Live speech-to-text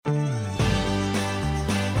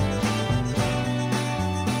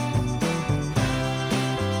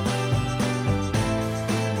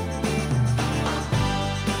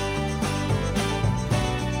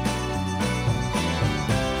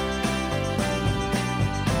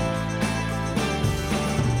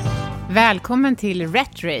Välkommen till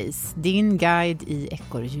Rat Race, din guide i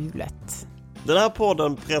ekorrhjulet. Den här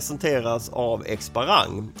podden presenteras av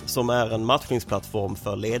Exparang, som är en matchningsplattform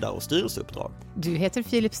för ledare och styrelseuppdrag. Du heter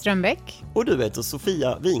Filip Strömbäck. Och du heter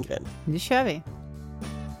Sofia Wingren. Nu kör vi!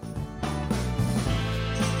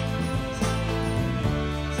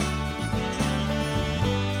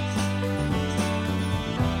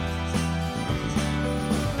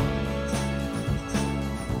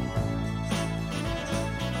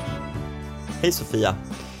 Hej Sofia!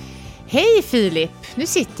 Hej Filip! Nu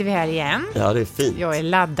sitter vi här igen. Ja, det är fint. Jag är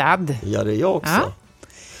laddad. Ja, det är jag också. Ja.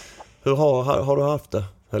 Hur har du haft det?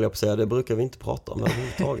 Höll jag på att säga, det brukar vi inte prata om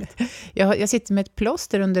överhuvudtaget. Jag sitter med ett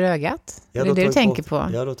plåster under ögat. Ja, är det du tänker på?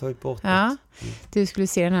 Ja, du har tagit bort Ja, du skulle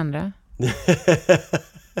se den andra.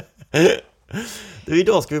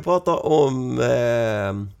 Idag ska vi prata om...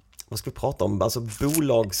 vad ska vi prata om? Alltså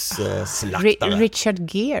bolagsslaktare.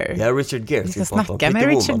 Richard Gere. Ja, Richard Gere. Vi ska snacka med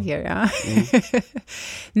Richard Gere, ja.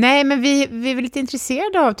 Nej, men vi är lite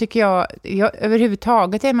intresserade av, tycker jag.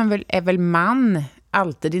 Överhuvudtaget är väl man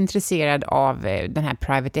alltid intresserad av den här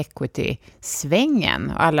private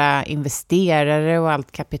equity-svängen. Alla investerare och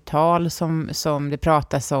allt kapital som det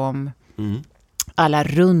pratas om. Mm. Alla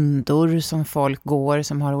rundor som folk går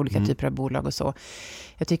som har olika typer av bolag och så.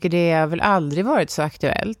 Jag tycker det har väl aldrig varit så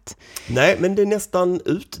aktuellt. Nej, men det är nästan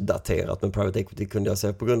utdaterat med private equity, kunde jag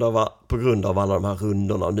säga, på grund av alla de här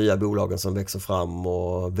rundorna och nya bolagen som växer fram,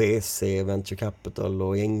 och VC, Venture Capital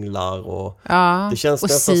och änglar och Ja, det känns och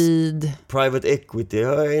nästan, seed. private equity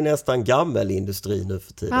är nästan gammal industri nu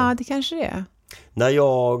för tiden. Ja, det kanske det är. När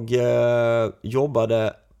jag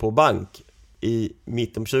jobbade på bank i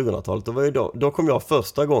mitten på 2000-talet, då kom jag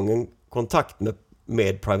första gången kontakt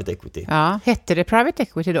med private equity. Ja, hette det private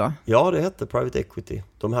equity då? Ja, det hette private equity.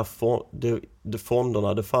 De här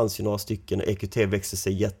fonderna, det fanns ju några stycken. EQT växte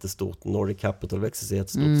sig jättestort, Nordic Capital växte sig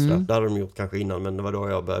jättestort. Så det hade de gjort kanske innan, men det var då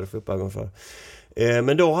jag började få upp ögon för.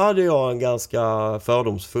 Men då hade jag en ganska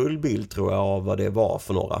fördomsfull bild, tror jag, av vad det var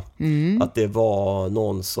för några. Att det var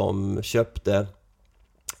någon som köpte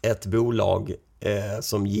ett bolag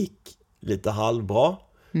som gick lite halvbra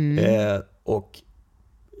och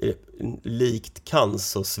likt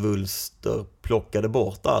cancersvulster plockade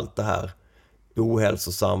bort allt det här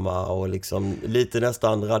ohälsosamma och liksom lite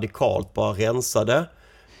nästan radikalt bara rensade,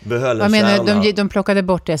 behöll en Vad menar kärna. de plockade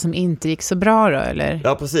bort det som inte gick så bra då, eller?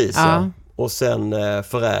 Ja, precis. Ja. Ja. Och sen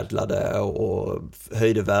förädlade och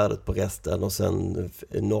höjde värdet på resten, och sen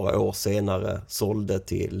några år senare sålde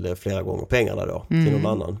till flera gånger pengarna då till någon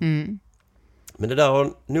annan. Men det där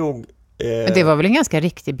har nog... Det var väl en ganska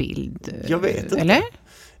riktig bild? Jag vet inte. Eller?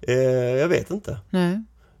 Jag vet inte. Nej.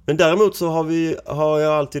 Men däremot så har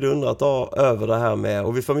jag alltid undrat över det här med,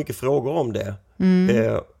 och vi får mycket frågor om det,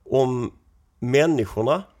 om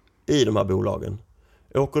människorna i de här bolagen.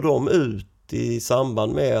 Åker de ut i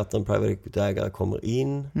samband med att en private equity-ägare kommer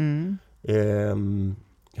in?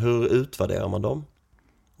 Hur utvärderar man dem?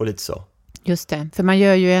 Och lite så. Just det, för man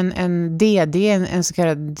gör ju en DD, en så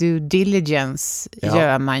kallad due diligence,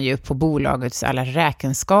 gör man ju på bolagets alla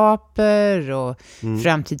räkenskaper och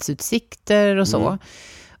framtidsutsikter och så.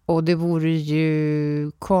 Och det vore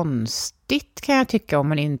ju konstigt, kan jag tycka, om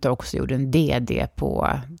man inte också gjorde en DD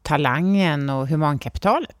på talangen och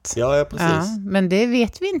humankapitalet. Ja, precis. Ja, men det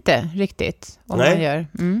vet vi inte riktigt om Nej. man gör.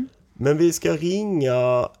 Men vi ska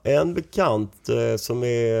ringa en bekant som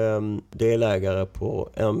är delägare på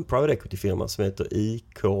en private equity-firma som heter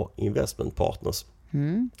IK Investment Partners.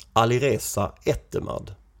 Alireza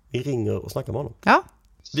Ettemad. Vi ringer och snackar med honom. Ja.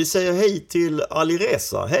 Vi säger hej till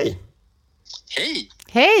Alireza. Hej! Hej!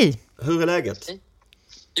 Hej! Hur är läget?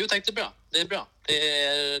 Jo tack, det är bra. Det är bra.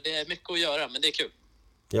 Det är mycket att göra, men det är kul.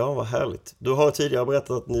 Ja, vad härligt. Du har tidigare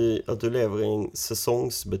berättat att du lever i en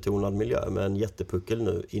säsongsbetonad miljö med en jättepuckel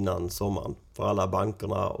nu innan sommaren. För alla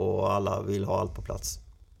bankerna och alla vill ha allt på plats.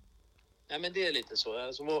 Ja, men det är lite så.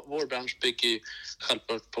 Alltså, vår bransch bygger ju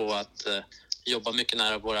självklart på att jobba mycket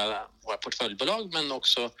nära våra portföljbolag, men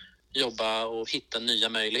också jobba och hitta nya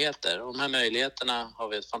möjligheter. Och de här möjligheterna har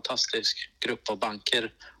vi en fantastisk grupp av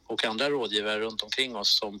banker och andra rådgivare runt omkring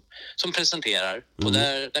oss som presenterar. Och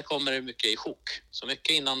där kommer det mycket i sjok. Så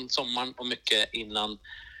mycket innan sommaren och mycket innan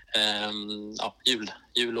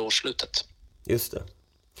jul och årsslutet. Just det.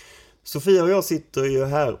 Sofia och jag sitter ju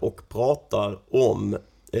här och pratar om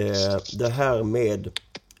det här med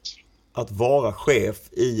att vara chef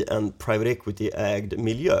i en private equity-ägd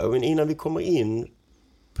miljö. Men innan vi kommer in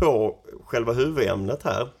på själva huvudämnet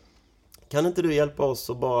här, kan inte du hjälpa oss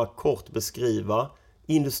att bara kort beskriva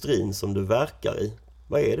industrin som du verkar i?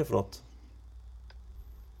 Vad är det för något?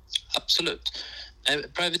 Absolut.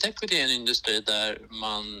 Private equity är en industri där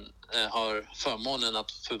man har förmånen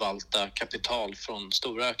att förvalta kapital från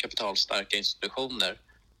stora kapitalstarka institutioner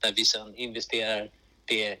där vi sedan investerar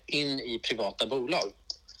det in i privata bolag.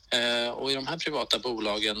 Och i de här privata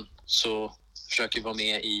bolagen så försöker vi vara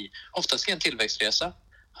med i oftast en tillväxtresa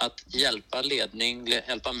att hjälpa ledning,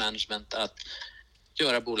 hjälpa management att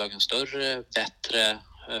göra bolagen större, bättre,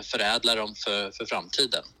 förädla dem för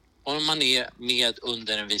framtiden. Och man är med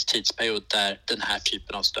under en viss tidsperiod där den här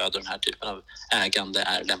typen av stöd och den här typen av ägande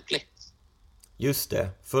är lämplig. Just det,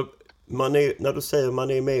 för när du säger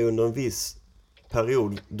man är med under en viss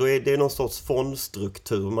period, då är det någon sorts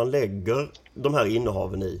fondstruktur man lägger de här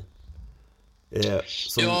innehaven i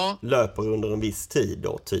som löper under en viss tid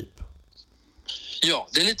då, typ. Ja,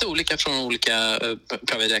 det är lite olika från olika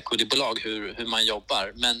private equity-bolag hur man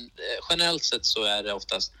jobbar. Men generellt sett så är det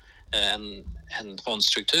oftast en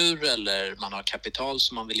fondstruktur eller man har kapital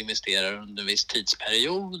som man vill investera under en viss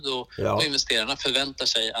tidsperiod. Och investerarna förväntar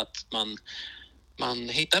sig att man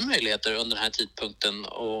hittar möjligheter under den här tidpunkten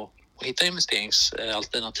och hittar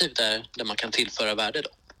investeringsalternativ där man kan tillföra värde då.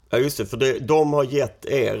 Ja just det, för de har gett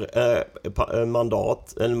er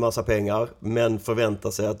mandat, en massa pengar, men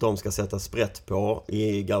förväntar sig att de ska sätta sprätt på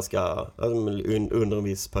i under en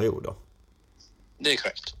viss period då. Det är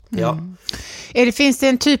korrekt. Ja. Finns det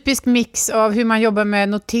en typisk mix av hur man jobbar med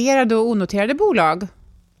noterade och onoterade bolag?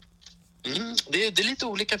 Det är lite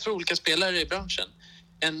olika för olika spelare i branschen.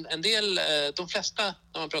 En del, de flesta,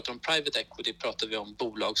 när man pratar om private equity pratar vi om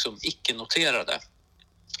bolag som icke-noterade.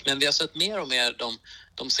 Men vi har sett mer och mer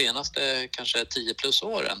de senaste kanske 10 plus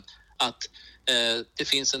åren att det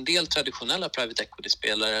finns en del traditionella private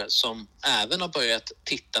equity-spelare som även har börjat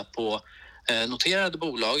titta på noterade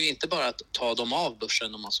bolag, inte bara att ta dem av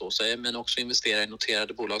börsen om man så säger, men också investera i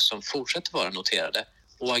noterade bolag som fortsätter vara noterade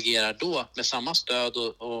och agerar då med samma stöd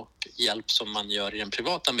och hjälp som man gör i den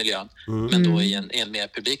privata miljön, men då i en mer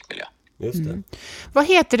publik miljö. Just det. Vad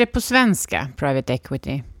heter det på svenska, private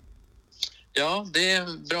equity? Ja, det är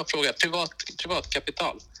en bra fråga.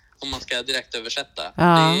 Privatkapital, om man ska direkt översätta.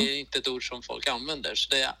 Ja. Det är inte ett ord som folk använder. Så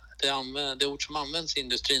det ord som används i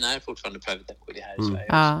industrin är fortfarande private equity här i Sverige.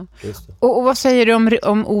 Ja. Och vad säger du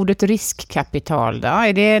om ordet riskkapital då?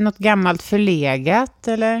 Är det något gammalt förlegat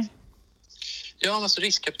eller? Ja, alltså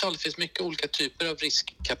riskkapital, det finns mycket olika typer av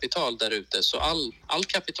riskkapital där ute. Så all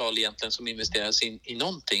kapital egentligen som investeras i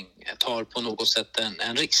någonting tar på något sätt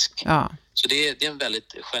en risk. Ja. Så det är en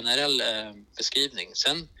väldigt generell beskrivning.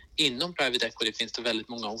 Sen inom private equity finns det väldigt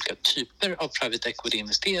många olika typer av private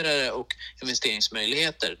equity-investerare och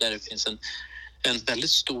investeringsmöjligheter där det finns en väldigt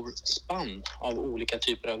stor spann av olika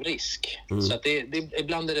typer av risk. Så att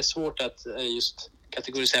ibland är det svårt att just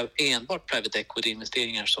kategorisera enbart private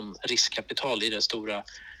equity-investeringar som riskkapital i det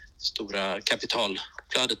stora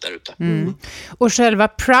kapitalflödet där ute. Och själva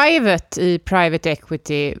private i private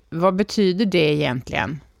equity, vad betyder det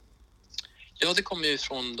egentligen? Ja, det kommer ju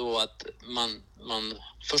från då att man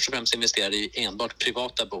först och främst investerar i enbart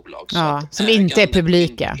privata bolag. Ja, som inte är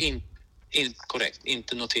publika. Korrekt,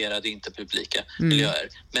 inte noterade, inte publika miljöer.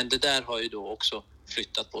 Men det där har ju då också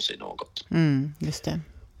flyttat på sig något. Just det.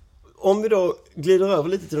 Om vi då glider över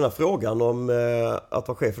lite till den här frågan om att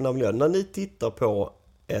vara chef för den här miljön. När ni tittar på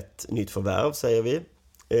ett nytt förvärv, säger vi,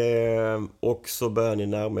 och så börjar ni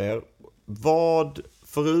närma er. Vad,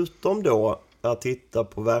 förutom då att titta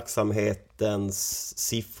på verksamhetens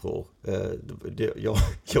siffror,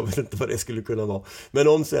 jag vet inte vad det skulle kunna vara, men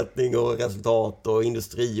omsättning och resultat och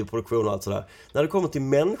industri och produktion och allt sådär. När det kommer till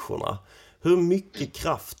människorna, hur mycket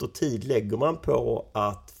kraft och tid lägger man på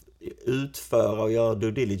att utföra och göra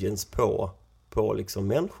due diligence på liksom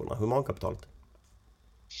människorna, humankapitalet?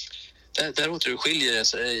 Däremot skiljer det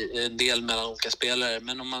sig en del mellan olika spelare,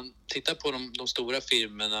 men om man tittar på de stora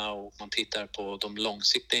firmorna och man tittar på de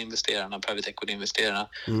långsiktiga investerarna, private equity-investerarna,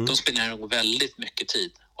 de spenderar nog väldigt mycket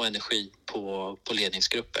tid och energi på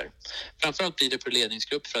ledningsgrupper. Framförallt blir det på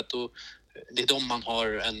ledningsgrupp för att det är de man har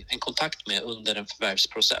en kontakt med under en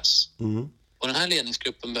förvärvsprocess. Och den här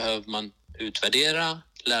ledningsgruppen behöver man utvärdera,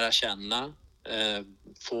 lära känna,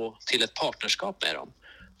 få till ett partnerskap med dem.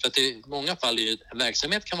 För att i många fall är en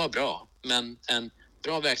verksamhet kan vara bra, men en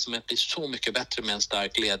bra verksamhet blir så mycket bättre med en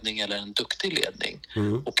stark ledning eller en duktig ledning.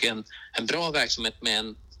 Och en bra verksamhet med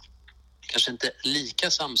en kanske inte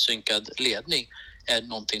lika samsynkad ledning är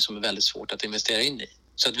någonting som är väldigt svårt att investera in i.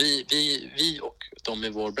 Så att vi och de i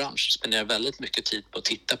vår bransch spenderar väldigt mycket tid på att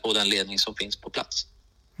titta på den ledning som finns på plats.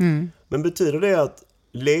 Men betyder det att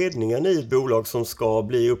ledningen i bolag som ska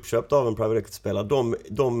bli uppköpt av en private equity-spelare,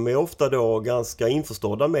 de är ofta då ganska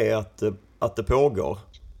införstådda med att det pågår?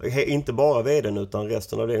 Inte bara vdn utan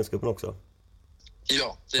resten av ledningsgruppen också?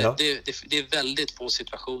 Ja, det är väldigt få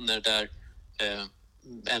situationer där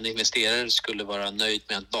en investerare skulle vara nöjd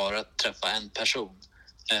med att bara träffa en person.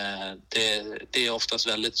 Det är oftast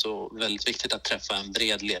väldigt viktigt att träffa en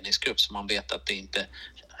bred ledningsgrupp så man vet att det inte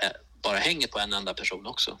bara hänger på en enda person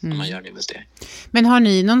också när man gör en investering. Men har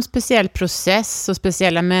ni någon speciell process och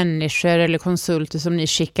speciella människor eller konsulter som ni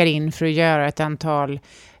skickar in för att göra ett antal,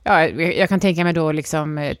 jag kan tänka mig då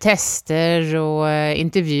liksom tester och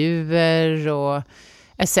intervjuer och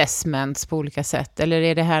assessments på olika sätt? Eller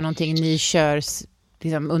är det här någonting ni kör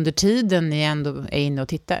liksom under tiden ni ändå är inne och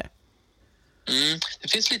tittar?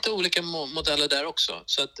 Det finns lite olika modeller där också.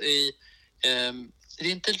 Så att det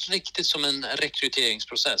är inte riktigt som en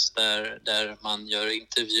rekryteringsprocess där man gör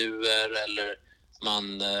intervjuer eller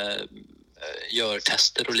man gör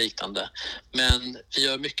tester och liknande. Men vi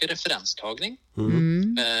gör mycket referenstagning.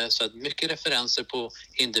 Så att mycket referenser på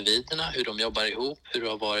individerna, hur de jobbar ihop, hur det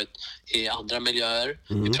har varit i andra miljöer.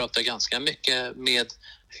 Vi pratar ganska mycket med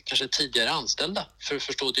kanske tidigare anställda för att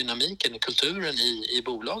förstå dynamiken i kulturen i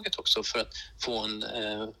bolaget också, för att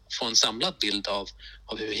få en samlad bild av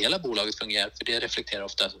hur hela bolaget fungerar, för det reflekterar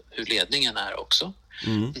ofta hur ledningen är också.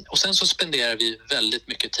 Och sen så spenderar vi väldigt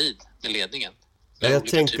mycket tid med ledningen. Jag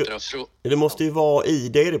tänker, det måste ju vara i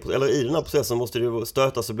den här processen måste det ju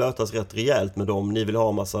stötas och blötas rätt rejält med dem. Ni vill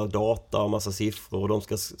ha massa data och massa siffror och de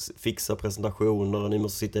ska fixa presentationer och ni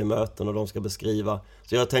måste sitta i möten och de ska beskriva.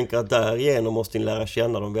 Så jag tänker att därigenom måste ni lära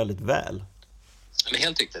känna dem väldigt väl. Men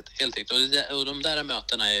helt riktigt. Och de där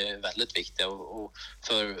mötena är väldigt viktiga och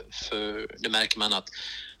för det märker man att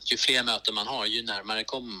ju fler möten man har, ju närmare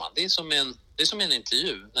kommer man. Det är som en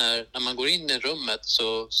intervju. När man går in i rummet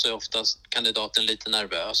så är oftast kandidaten lite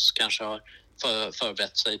nervös, kanske har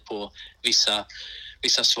förberett sig på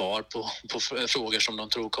vissa svar på frågor som de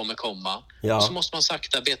tror kommer komma. Ja. Och så måste man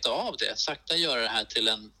sakta beta av det, sakta göra det här till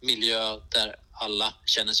en miljö där alla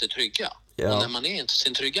känner sig trygga. Ja. Och när man är i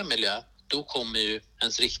sin trygga miljö, då kommer ju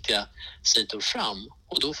ens riktiga sidor fram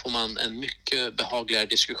och då får man en mycket behagligare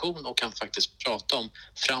diskussion och kan faktiskt prata om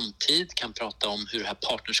framtid, kan prata om hur det här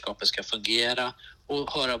partnerskapet ska fungera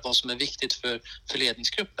och höra vad som är viktigt för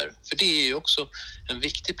ledningsgrupper. För det är ju också en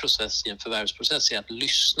viktig process i en förvärvsprocess, är att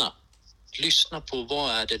lyssna på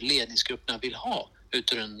vad är det ledningsgrupperna vill ha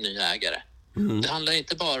ut ur en ny ägare. Det handlar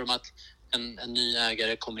inte bara om att en ny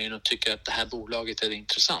ägare kommer in och tycker att det här bolaget är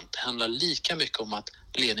intressant. Det handlar lika mycket om att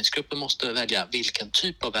ledningsgruppen måste välja vilken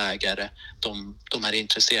typ av ägare de är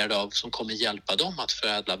intresserade av som kommer hjälpa dem att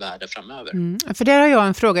förädla värde framöver. För där har jag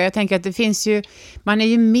en fråga. Jag tänker att det finns ju, man är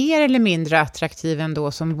ju mer eller mindre attraktiv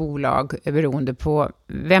ändå som bolag beroende på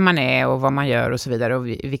vem man är och vad man gör och så vidare och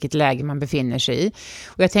vilket läge man befinner sig i.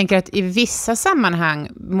 Och jag tänker att i vissa sammanhang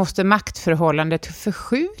måste maktförhållandet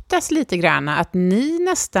förskjutas lite grann, att ni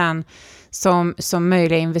nästan som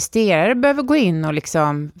möjliga investerare behöver gå in och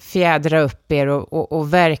liksom fjädra upp er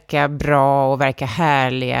och verka bra och verka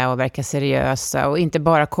härliga och verka seriösa och inte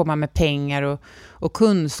bara komma med pengar och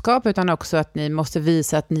kunskap, utan också att ni måste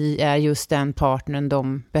visa att ni är just den partnern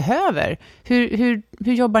de behöver. Hur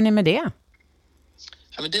jobbar ni med det?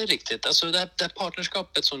 Ja, men det är riktigt. Alltså det här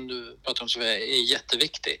partnerskapet som du pratar om, så är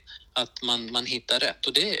jätteviktigt. Att man hittar rätt.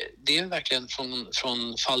 Och det är verkligen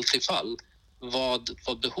från fall till fall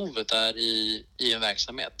vad behovet är i en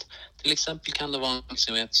verksamhet. Till exempel kan det vara en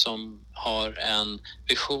verksamhet som har en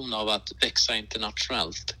vision av att växa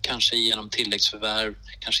internationellt. Kanske genom tilläggsförvärv,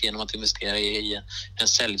 kanske genom att investera i en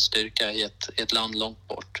säljstyrka i ett land långt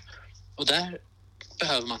bort. Och där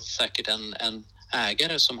behöver man säkert en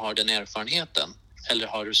ägare som har den erfarenheten eller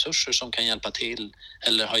har resurser som kan hjälpa till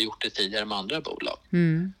eller har gjort det tidigare med andra bolag.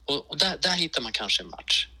 Och där hittar man kanske en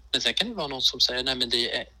match. Men sen kan det vara någon som säger nej, men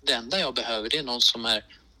det enda jag behöver, det är någon som är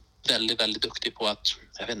väldigt, väldigt duktig på att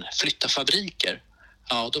flytta fabriker.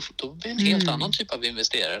 Ja, då blir det en helt annan typ av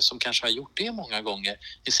investerare som kanske har gjort det många gånger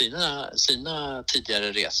i sina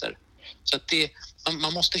tidigare resor. Så att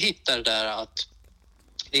man måste hitta det där att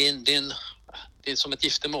det är som ett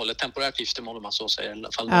giftermål, ett temporärt giftermål om man så säger, i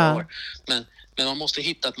alla fall några år. Men man måste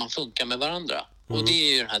hitta att man funkar med varandra. Och det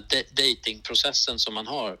är ju den här datingprocessen som man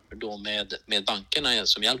har då med bankerna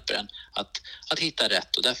som hjälper en att hitta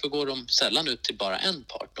rätt. Och därför går de sällan ut till bara en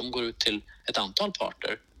part. De går ut till ett antal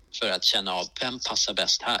parter för att känna av vem passar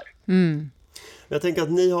bäst här. Jag tänker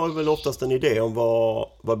att ni har väl oftast en idé om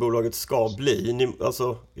vad bolaget ska bli.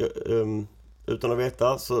 Utan att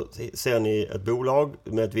veta så ser ni ett bolag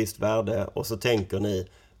med ett visst värde och så tänker ni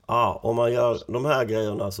om man gör de här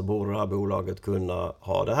grejerna så borde det här bolaget kunna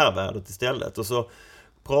ha det här värdet istället. Och så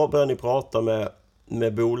börjar ni prata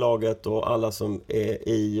med bolaget och alla som är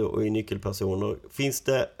i nyckelpersoner. Finns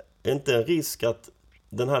det inte en risk att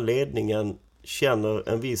den här ledningen känner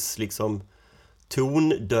en viss liksom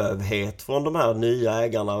tondövhet från de här nya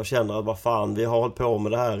ägarna och känner att vad fan, vi har hållit på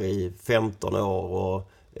med det här i 15 år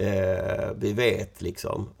och vi vet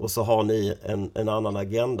liksom. Och så har ni en annan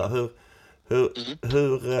agenda.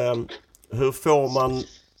 Hur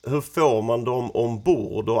får man dem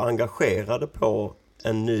ombord och engagerade på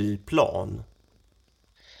en ny plan?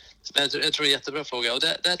 Jag tror det är en jättebra fråga, och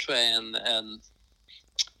där tror jag är en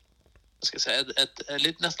jag ska säga,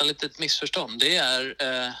 nästan lite ett missförstånd. Det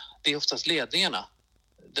är oftast ledningarna.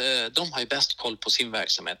 De har ju bäst koll på sin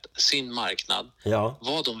verksamhet, sin marknad,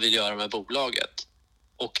 vad de vill göra med bolaget.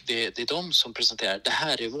 Och det är de som presenterar, det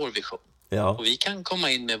här är vår vision. Ja. Och vi kan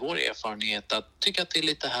komma in med vår erfarenhet att tycka att det är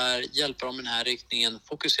lite här, hjälpa dem i den här riktningen,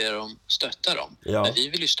 fokusera dem, stötta dem. Ja. Men vi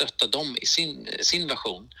vill ju stötta dem i sin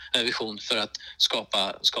vision för att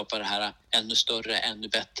skapa det här ännu större, ännu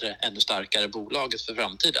bättre, ännu starkare bolaget för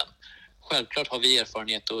framtiden. Självklart har vi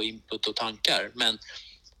erfarenhet och input och tankar, men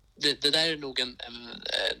det där är nog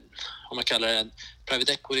om man kallar det en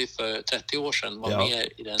private equity för 30 år sedan var mer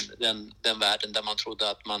i den världen där man trodde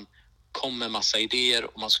att man kom med massa idéer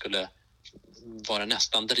och man skulle vara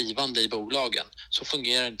nästan drivande i bolagen. Så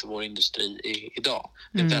fungerar inte vår industri idag.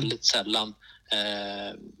 Det är väldigt sällan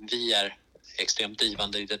vi är extremt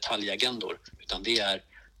drivande i detaljagendor, utan det är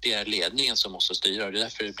ledningen som måste styra. Det är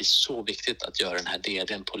därför det blir så viktigt att göra den här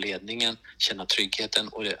delen på ledningen, känna tryggheten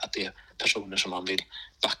och att det är personer som man vill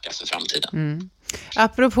backa för framtiden.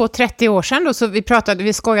 Apropå 30 år sedan då, så vi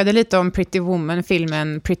skojade lite om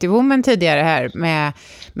filmen Pretty Woman tidigare här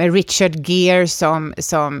med Richard Gere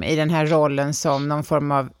som i den här rollen som någon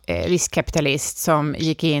form av riskkapitalist som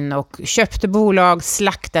gick in och köpte bolag,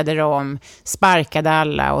 slaktade dem, sparkade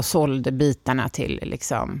alla och sålde bitarna till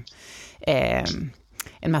liksom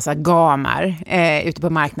en massa gamar ute på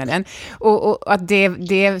marknaden. Och att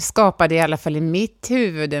det skapade i alla fall i mitt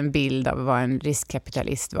huvud en bild av vad en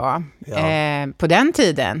riskkapitalist var på den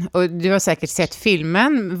tiden. Och du har säkert sett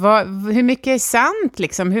filmen. Hur mycket är sant?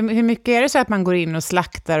 Liksom? Hur mycket är det så att man går in och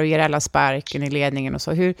slaktar och ger alla sparken i ledningen och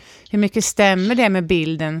så? Hur mycket stämmer det med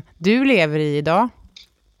bilden du lever i idag?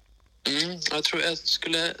 Jag tror jag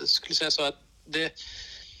skulle säga så att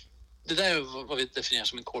det där är vad vi definierar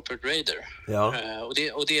som en corporate raider. Ja.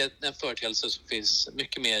 Och det är en företeelse som finns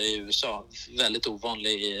mycket mer i USA, väldigt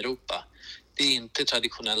ovanlig i Europa. Det är inte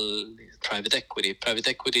traditionell private equity.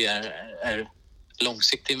 Private equity är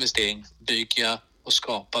långsiktig investering, bygga och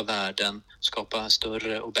skapa värden, skapa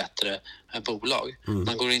större och bättre bolag.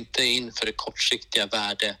 Man går inte in för det kortsiktiga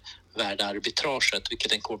värdearbitraget,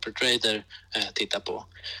 vilket en corporate trader tittar på.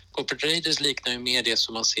 Corporate traders liknar ju mer det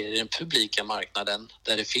som man ser i den publika marknaden,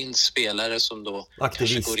 där det finns spelare som då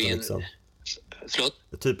aktivister, kanske går in... Liksom. Förlåt?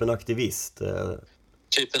 Typ en aktivist.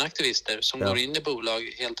 Typen aktivister som går in i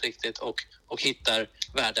bolag helt riktigt och hittar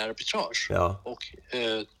värdearbitrage och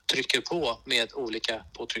trycker på med olika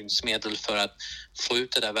påtryckningsmedel för att få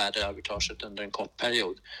ut det där värdearbitraget under en kort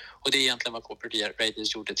period. Och det är egentligen vad corporate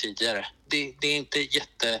traders gjorde tidigare. Det är inte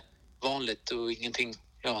jättevanligt och ingenting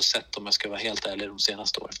jag har sett, om jag ska vara helt ärlig, de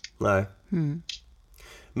senaste åren. Nej.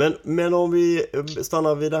 Men om vi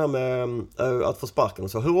stannar vid det här med att få sparken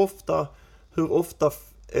och så. Hur ofta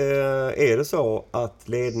är det så att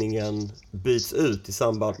ledningen byts ut i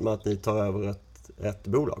samband med att ni tar över ett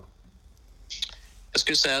bolag? Jag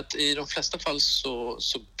skulle säga att i de flesta fall så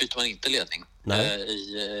byter man inte ledning.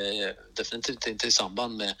 Definitivt inte i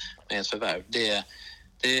samband med ett förvärv.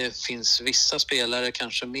 Det finns vissa spelare,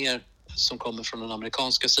 kanske mer som kommer från den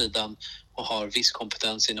amerikanska sidan och har viss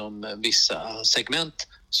kompetens inom vissa segment,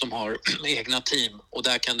 som har egna team, och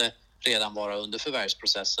där kan det redan vara under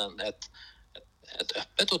förvärvsprocessen ett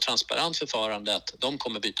öppet och transparent förfarande att de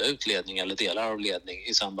kommer byta ut ledning eller delar av ledning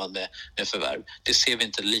i samband med förvärv. Det ser vi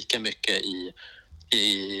inte lika mycket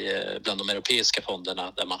bland de europeiska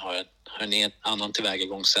fonderna, där man har en annan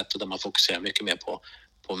tillvägagångssätt och där man fokuserar mycket mer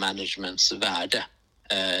på managements värde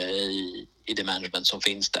i det management som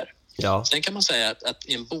finns där. Ja. Sen kan man säga att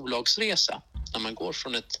i en bolagsresa, när man går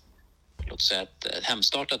från ett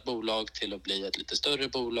hemstartat bolag till att bli ett lite större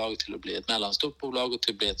bolag, till att bli ett mellanstort bolag och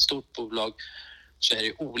till att bli ett stort bolag, så är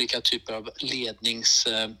det olika typer av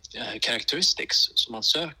ledningscharacteristics som man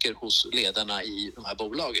söker hos ledarna i de här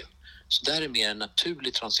bolagen. Så där är mer en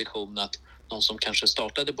naturlig transition att någon som kanske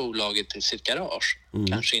startade bolaget i sitt garage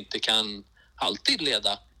kanske inte kan alltid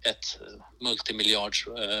leda ett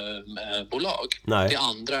multimiljardsbolag. Det är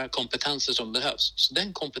andra kompetenser som behövs. Så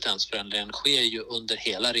den kompetensförändringen sker ju under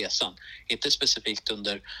hela resan. Inte specifikt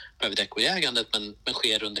under private equity-ägandet, men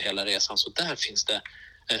sker under hela resan. Så där finns det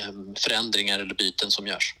förändringar eller byten som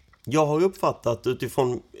görs. Jag har uppfattat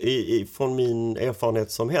utifrån från min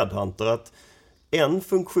erfarenhet som headhunter att en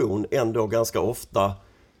funktion ändå ganska ofta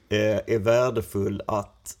är värdefull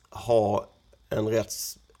att ha en rätt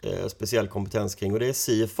speciell kompetens kring, och det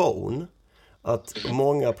är CFO:n. Att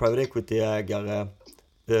många private equity-ägare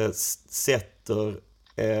sätter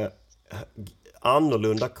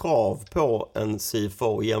annorlunda krav på en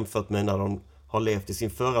CFO jämfört med när de har levt i sin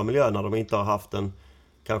förra miljö, när de inte har haft en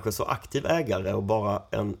kanske så aktiv ägare och bara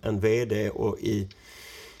en vd och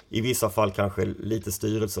i vissa fall kanske lite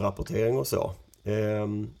styrelserapportering och så.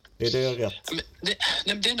 Är det rätt?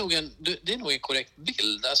 Det är nog en korrekt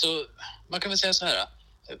bild. Alltså, man kan väl säga så här.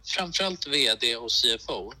 Framförallt vd och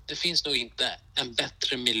CFO. Det finns nog inte en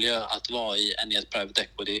bättre miljö att vara i än i ett private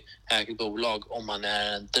equity-ägt bolag om man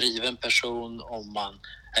är en driven person, om man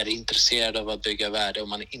är intresserad av att bygga värde, om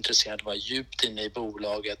man är intresserad av att vara djupt inne i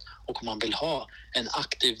bolaget och om man vill ha en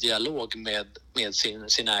aktiv dialog med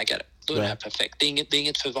sin ägare. Då är det här perfekt. Det är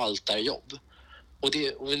inget förvaltarjobb. Och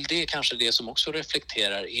det är kanske det som också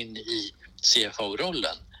reflekterar in i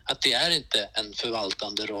CFO-rollen. Att det är inte en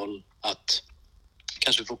förvaltande roll att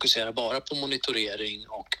kanske fokusera bara på monitorering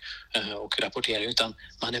och rapportering, utan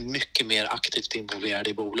man är mycket mer aktivt involverad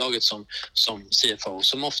i bolaget som CFO,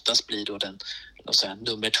 som oftast blir då den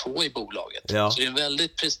nummer 2 i bolaget. Ja. Så det är en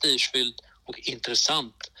väldigt prestigefylld och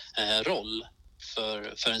intressant roll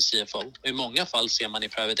för en CFO. I många fall ser man i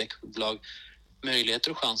private equity-bolag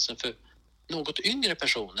möjligheter och chansen för något yngre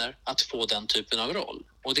personer att få den typen av roll.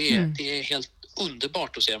 Och det är helt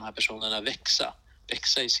underbart att se de här personerna växa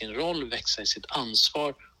i sin roll, växa i sitt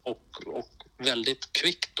ansvar och väldigt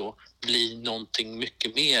kvickt då bli någonting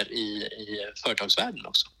mycket mer i företagsvärlden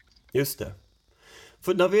också. Just det.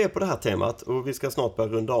 För när vi är på det här temat, och vi ska snart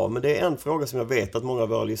börja runda av, men det är en fråga som jag vet att många av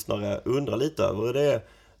våra lyssnare undrar lite över, och det är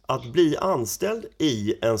att bli anställd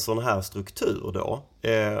i en sån här struktur då,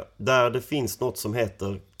 där det finns något som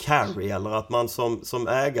heter carry, eller att man som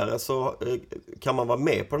ägare så kan man vara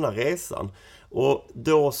med på den här resan. Och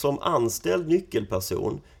då som anställd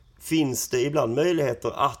nyckelperson finns det ibland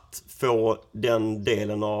möjligheter att få den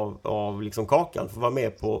delen av liksom kakan, få vara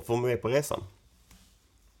med på resan.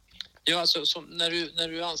 Ja, alltså när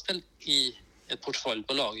du är anställd i ett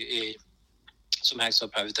portföljbolag som ägs av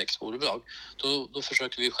private equity-bolag, då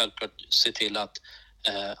försöker vi självklart se till att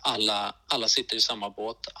alla sitter i samma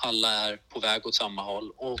båt, alla är på väg åt samma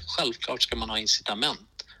håll, och självklart ska man ha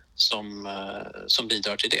incitament som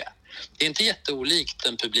bidrar till det. Det är inte jätteolikt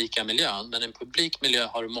den publika miljön, men en publik miljö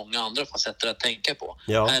har många andra facetter att tänka på.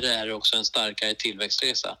 Ja. Här är det också en starkare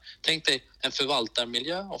tillväxtresa. Tänk dig en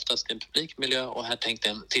förvaltarmiljö, oftast en publik miljö, och här tänk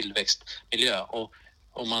dig en tillväxtmiljö. Och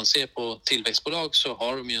om man ser på tillväxtbolag så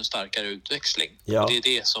har de ju en starkare utväxling. Ja. Det är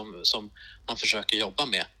det som man försöker jobba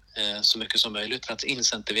med så mycket som möjligt för att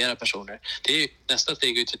incentivera personer. Det är ju nästa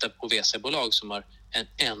steg att titta på VC-bolag som har en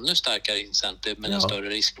ännu starkare incentiv med en större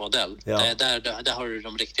riskmodell. Ja. Där har du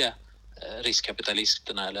de riktiga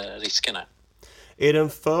riskkapitalisterna eller riskerna. Är det en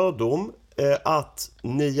fördom att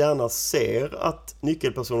ni gärna ser att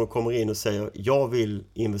nyckelpersoner kommer in och säger jag vill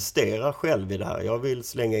investera själv i det här, jag vill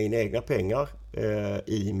slänga in egna pengar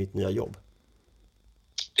i mitt nya jobb?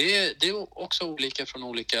 Det är också olika från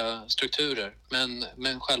olika strukturer,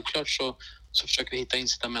 men självklart så försöker vi hitta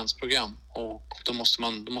incitamentsprogram, och då måste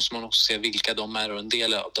man också se vilka de är, och en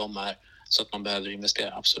del av dem är så att man behöver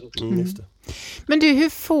investera, absolut. Just det. Men du, hur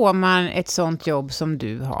får man ett sånt jobb som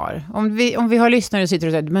du har? Om vi har lyssnare och sitter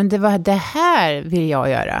och säger, men det här vill jag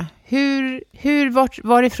göra.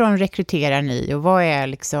 Varifrån rekryterar ni, och vad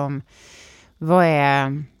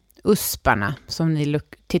är usparna som ni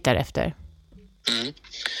tittar efter?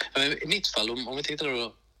 I mitt fall, om vi tittar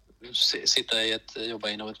och jobba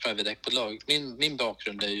inom ett private equity-bolag. Min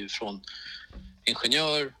bakgrund är ju från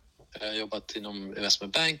ingenjör. Jag har jobbat inom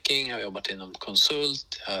investment banking, jag har jobbat inom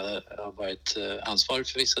konsult, jag har varit ansvarig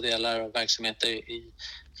för vissa delar av verksamheter i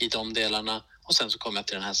de delarna, och sen så kom jag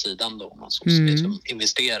till den här sidan då, man som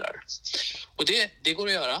investerar. Och det går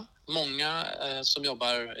att göra. Många som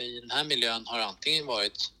jobbar i den här miljön har antingen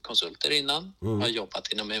varit konsulter innan, har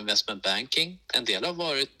jobbat inom investment banking. En del har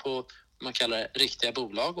varit på man kallar det riktiga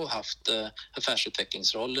bolag och haft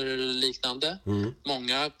affärsutvecklingsroller eller liknande.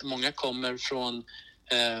 Många kommer från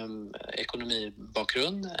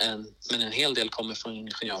ekonomibakgrund, men en hel del kommer från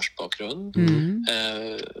ingenjörsbakgrund.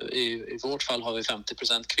 I vårt fall har vi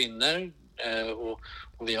 50% kvinnor,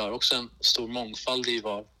 och vi har också en stor mångfald i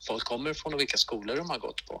var folk kommer från och vilka skolor de har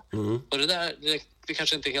gått på. Och det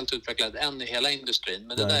kanske inte är helt utvecklat än i hela industrin,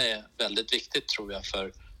 men det där är väldigt viktigt, tror jag,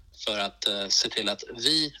 för att se till att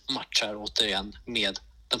vi matchar återigen med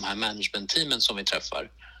de här managementteamen som vi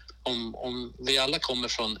träffar. Om vi alla kommer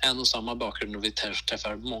från en och samma bakgrund och vi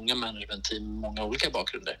träffar många managementteam med många olika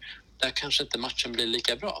bakgrunder, där kanske inte matchen blir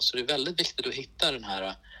lika bra. Så det är väldigt viktigt att hitta den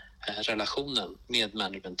här relationen med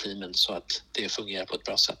managementteamen så att det fungerar på ett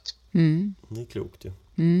bra sätt. Det är klokt ju.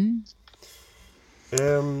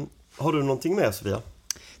 Har du någonting med, Sofia?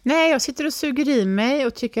 Nej, jag sitter och suger i mig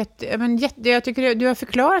och tycker att jag tycker du har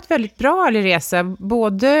förklarat väldigt bra, Alireza,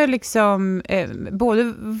 både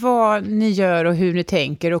vad ni gör och hur ni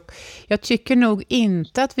tänker, och jag tycker nog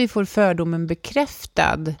inte att vi får fördomen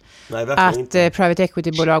bekräftad. Nej, att inte. Private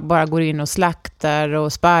Equity-bolag bara går in och slaktar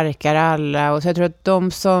och sparkar alla, och så jag tror att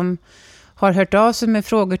de som har hört av sig med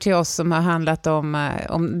frågor till oss som har handlat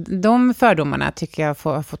om de fördomarna tycker jag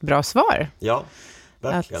har fått bra svar. Ja.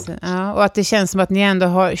 Och att det känns som att ni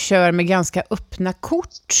ändå kör med ganska öppna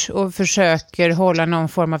kort och försöker hålla någon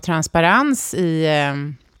form av transparens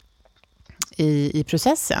i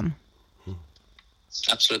processen.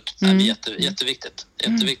 Absolut. Det är jätteviktigt.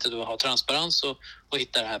 Jätteviktigt att ha transparens och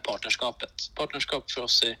hitta det här partnerskapet. Partnerskap för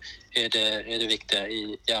oss är det viktiga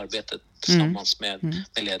i arbetet tillsammans med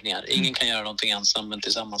ledningar. Ingen kan göra någonting ensam, men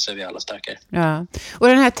tillsammans är vi alla starkare. Ja. Och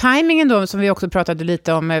den här timingen då, som vi också pratade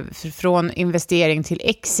lite om, från investering till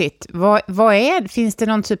exit. Finns det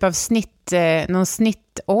någon typ av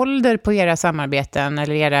snittålder på era samarbeten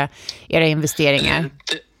eller era investeringar?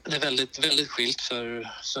 Det är väldigt, väldigt skilt för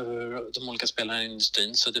de olika spelarna i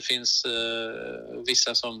industrin. Så det finns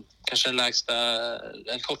vissa som kanske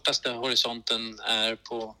den kortaste horisonten är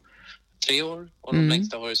på 3 år och den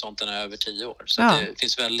längsta horisonten är över 10 år. Så det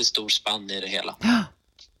finns väldigt stor spann i det hela.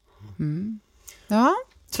 Ja.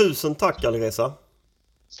 Tusen tack, Alireza.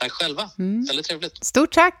 Tack själva. Väldigt trevligt.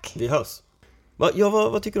 Stort tack. Vi hörs.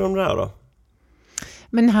 Vad tycker du om det här då?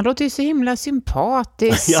 Men han låter ju så himla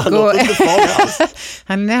sympatisk. Han låter inte farlig alls.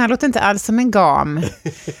 Han låter inte alls som en gam.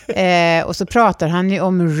 Och så pratar han ju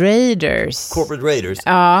om Raiders. Corporate Raiders.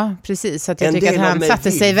 Ja, precis. Så att jag tycker att han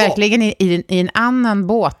satte sig verkligen i en annan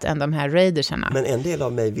båt än de här Raidersarna. Men en del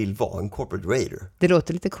av mig vill vara en Corporate Raider. Det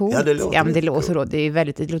låter lite coolt. Ja, det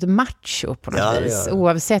låter macho på något vis.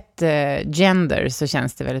 Oavsett gender så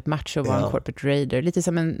känns det väldigt macho att vara en Corporate Raider. Lite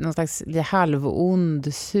som någon slags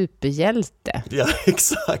halvond superhjälte. Ja,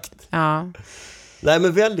 exakt. Ja. Nej,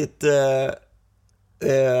 men väldigt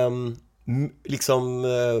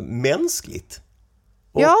mänskligt.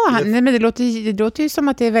 Och men det låter ju som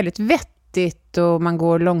att det är väldigt vettigt och man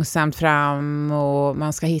går långsamt fram och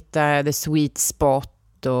man ska hitta the sweet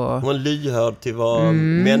spot. Och man lyhörd till vad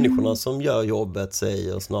människorna som gör jobbet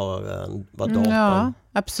säger snarare än vad datorn. Ja,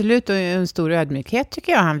 absolut. Och en stor ödmjukhet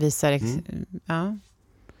tycker jag han visar. Ja.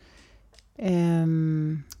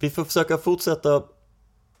 Vi får försöka fortsätta.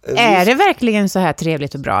 Är det verkligen så här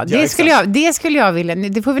trevligt och bra? Det skulle jag vilja.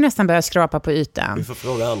 Det får vi nästan börja skrapa på ytan. Vi får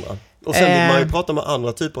fråga andra. Och sen vill man ju prata med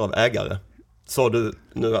andra typer av ägare. Sa du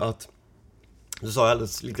nu att du sa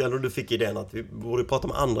alldeles, eller du fick idén att vi borde prata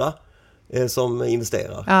med andra som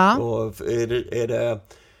investerar. Ja. Och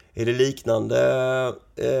är det liknande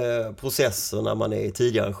processer när man är i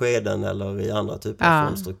tidigare skeden eller i andra typer av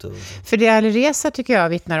fondstrukturer? För det Alireza tycker jag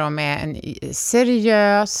vittnar om är en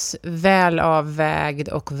seriös, välavvägd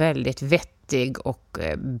och väldigt vettig och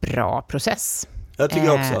bra process. Jag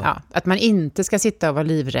tycker också. Ja, att man inte ska sitta och vara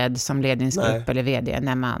livrädd som ledningsgrupp eller vd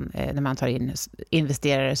när man tar in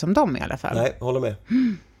investerare som dem i alla fall. Nej, håller med.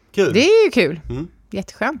 Kul. Det är ju kul.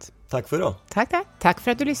 Jätteskönt. Tack för idag. Tack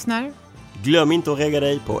för att du lyssnar. Glöm inte att regga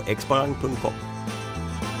dig på exparang.com.